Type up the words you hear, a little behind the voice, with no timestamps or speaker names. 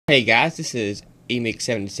Hey guys, this is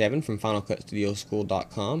emix77 from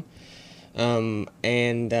FinalCutStudioschool.com.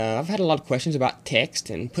 I've had a lot of questions about text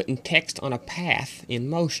and putting text on a path in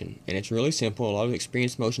motion. And it's really simple. A lot of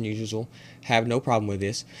experienced motion users will have no problem with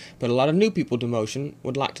this. But a lot of new people to motion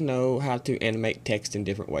would like to know how to animate text in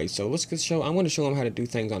different ways. So I'm going to show them how to do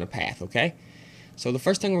things on a path, okay? So the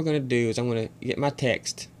first thing we're going to do is I'm going to get my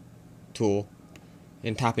text tool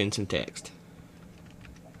and type in some text.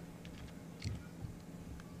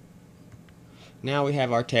 Now we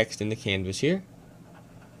have our text in the canvas here.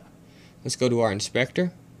 Let's go to our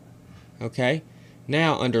inspector. Okay.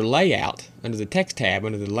 Now under layout, under the text tab,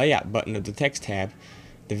 under the layout button of the text tab,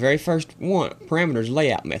 the very first one parameter is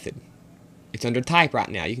layout method. It's under type right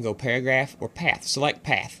now. You can go paragraph or path. Select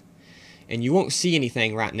path. And you won't see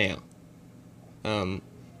anything right now.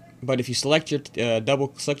 But if you select your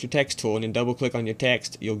select your text tool and then double click on your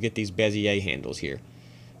text, you'll get these Bezier handles here.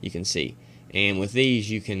 You can see. And with these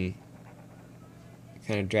you can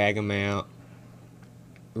kind of drag them out.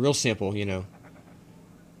 Real simple, you know.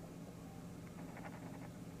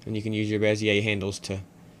 And you can use your Bezier handles to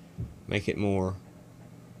make it more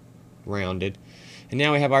rounded. And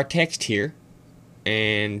now we have our text here.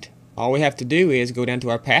 And all we have to do is go down to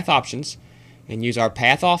our path options and use our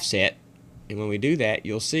path offset. And when we do that,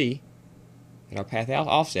 you'll see that our path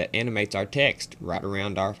offset animates our text right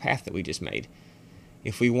around our path that we just made.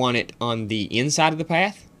 If we want it on the inside of the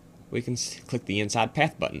path, we can click the inside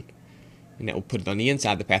path button, and that will put it on the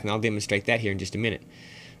inside of the path, and I'll demonstrate that here in just a minute.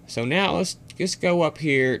 So now let's just go up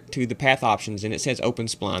here to the path options, and it says open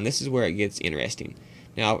spline. This is where it gets interesting.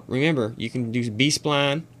 Now remember, you can use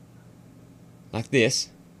B-spline like this,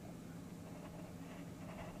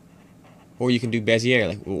 or you can do Bezier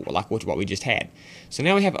like what we just had. So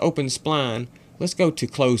now we have open spline. Let's go to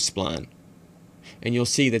close spline, and you'll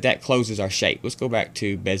see that that closes our shape. Let's go back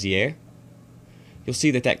to Bezier. You'll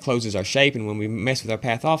see that that closes our shape, and when we mess with our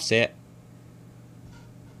path offset,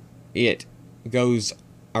 it goes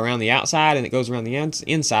around the outside and it goes around the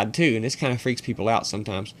inside too, and this kind of freaks people out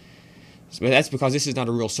sometimes. But that's because this is not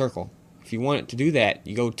a real circle. If you want it to do that,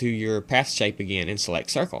 you go to your path shape again and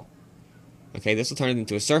select circle. Okay, this will turn it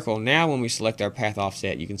into a circle. Now when we select our path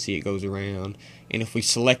offset, you can see it goes around, and if we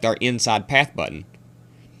select our inside path button,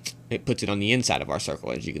 it puts it on the inside of our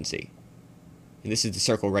circle, as you can see. And this is the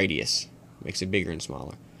circle radius. Makes it bigger and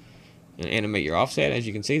smaller. And animate your offset, as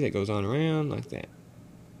you can see, that goes on around like that.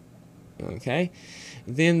 Okay.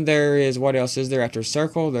 Then there is, what else is there after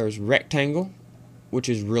circle? There's rectangle, which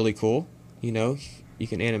is really cool. You know, you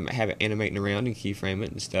can have it animating around and keyframe it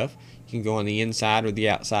and stuff. You can go on the inside or the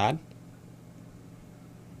outside.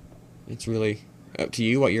 It's really up to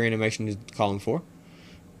you what your animation is calling for.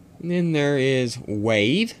 And then there is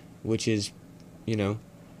wave, which is, you know,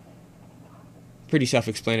 pretty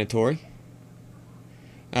self-explanatory.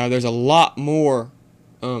 There's a lot more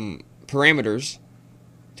parameters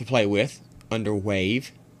to play with under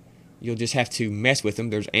wave. You'll just have to mess with them.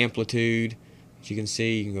 There's amplitude, as you can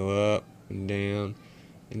see, you can go up and down,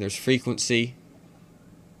 and there's frequency,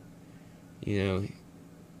 you know,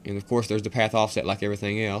 and of course there's the path offset like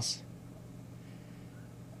everything else.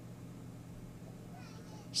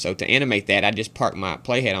 So to animate that, I just park my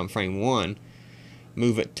playhead on frame 1,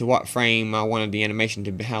 move it to what frame I wanted the animation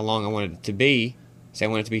to be, how long I wanted it to be. Say I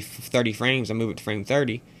want it to be 30 frames, I move it to frame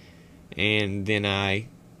 30, and then I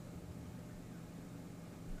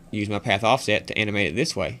use my path offset to animate it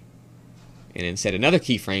this way, and then set another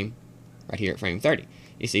keyframe right here at frame 30.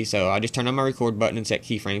 You see, so I just turn on my record button and set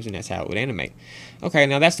keyframes, and that's how it would animate. Okay,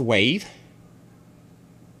 now that's the wave.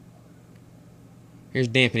 Here's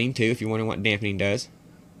dampening too, if you're wondering what dampening does.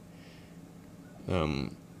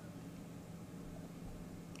 Kind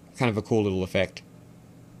of a cool little effect.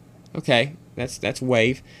 Okay, that's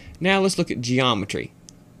wave. Now let's look at geometry.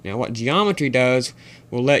 Now what geometry does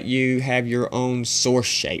will let you have your own source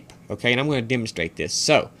shape. Okay, and I'm going to demonstrate this.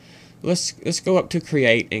 So let's go up to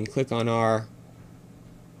create and click on our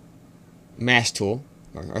mask tool,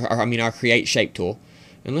 or I mean our create shape tool,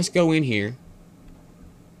 and let's go in here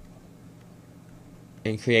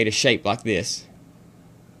and create a shape like this.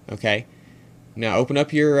 Okay, now open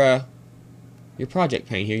up your project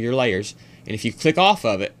pane here, your layers, and if you click off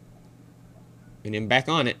of it and then back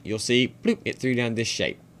on it, you'll see, bloop, it threw down this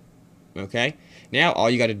shape. Okay, now all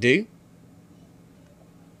you got to do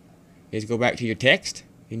is go back to your text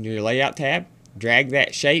in your layout tab, drag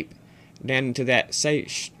that shape down into that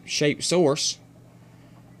shape source,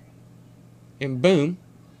 and boom,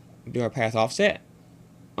 do our path offset.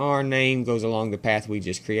 Our name goes along the path we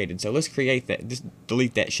just created. So let's create that, just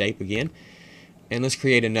delete that shape again, and let's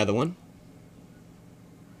create another one.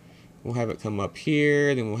 We'll have it come up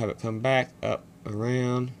here, then we'll have it come back up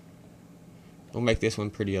around. We'll make this one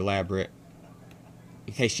pretty elaborate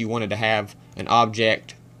in case you wanted to have an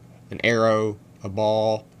object, an arrow, a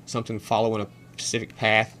ball, something following a specific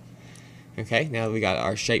path. Okay, now that we got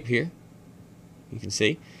our shape here, you can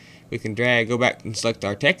see we can go back and select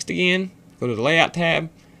our text again, go to the layout tab,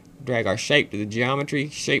 drag our shape to the geometry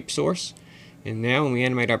shape source, and now when we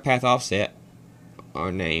animate our path offset,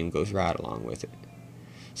 our name goes right along with it.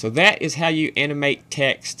 So that is how you animate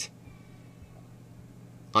text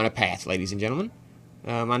on a path, ladies and gentlemen.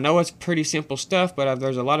 I know it's pretty simple stuff, but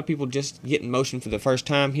there's a lot of people just getting motion for the first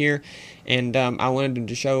time here, and I wanted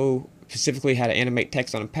to show specifically how to animate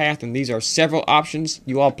text on a path, and these are several options.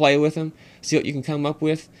 You all play with them, see what you can come up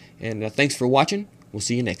with, and thanks for watching. We'll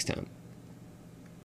see you next time.